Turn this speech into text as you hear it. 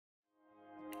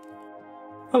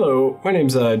Hello, my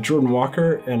name's Jordan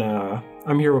Walker, and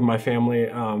I'm here with my family.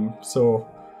 So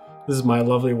this is my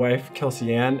lovely wife,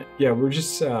 Kelsey Ann. Yeah,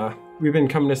 we've been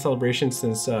coming to Celebration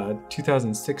since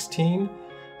 2016,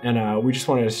 and we just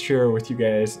wanted to share with you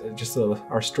guys just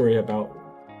our story about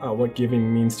what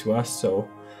giving means to us. So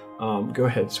go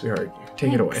ahead, sweetheart,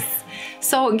 take it away.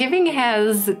 So giving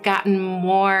has gotten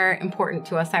more important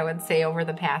to us, I would say, over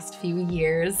the past few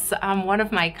years. One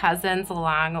of my cousins,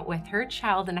 along with her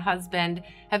child and husband,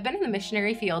 have been in the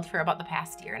missionary field for about the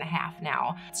past year and a half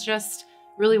now. It's just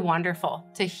really wonderful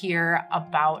to hear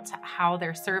about how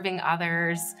they're serving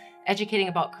others, educating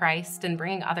about Christ, and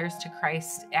bringing others to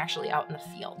Christ actually out in the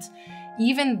field.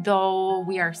 Even though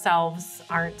we ourselves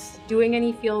aren't doing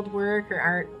any field work or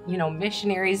aren't,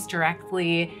 missionaries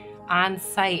directly on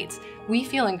site, we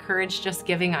feel encouraged just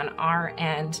giving on our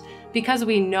end because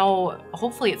we know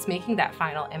hopefully it's making that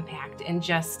final impact in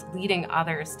just leading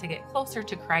others to get closer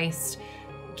to Christ,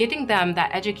 getting them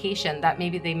that education that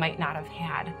maybe they might not have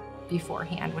had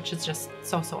beforehand, which is just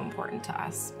so important to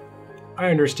us. I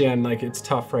understand, it's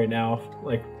tough right now,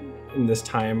 in this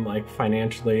time,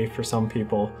 financially for some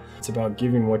people. It's about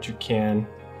giving what you can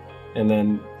and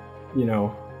then,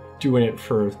 doing it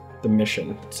for the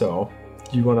mission. So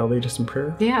do you want to lead us in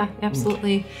prayer? Yeah,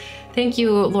 absolutely. Okay. Thank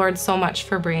you, Lord, so much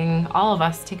for bringing all of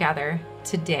us together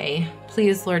today.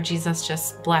 Please, Lord Jesus,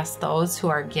 just bless those who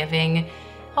are giving.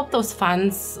 Help those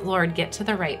funds, Lord, get to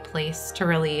the right place to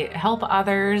really help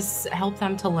others, help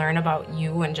them to learn about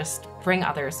you and just bring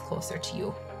others closer to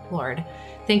you, Lord.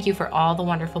 Thank you for all the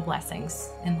wonderful blessings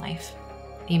in life.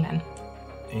 Amen.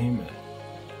 Amen.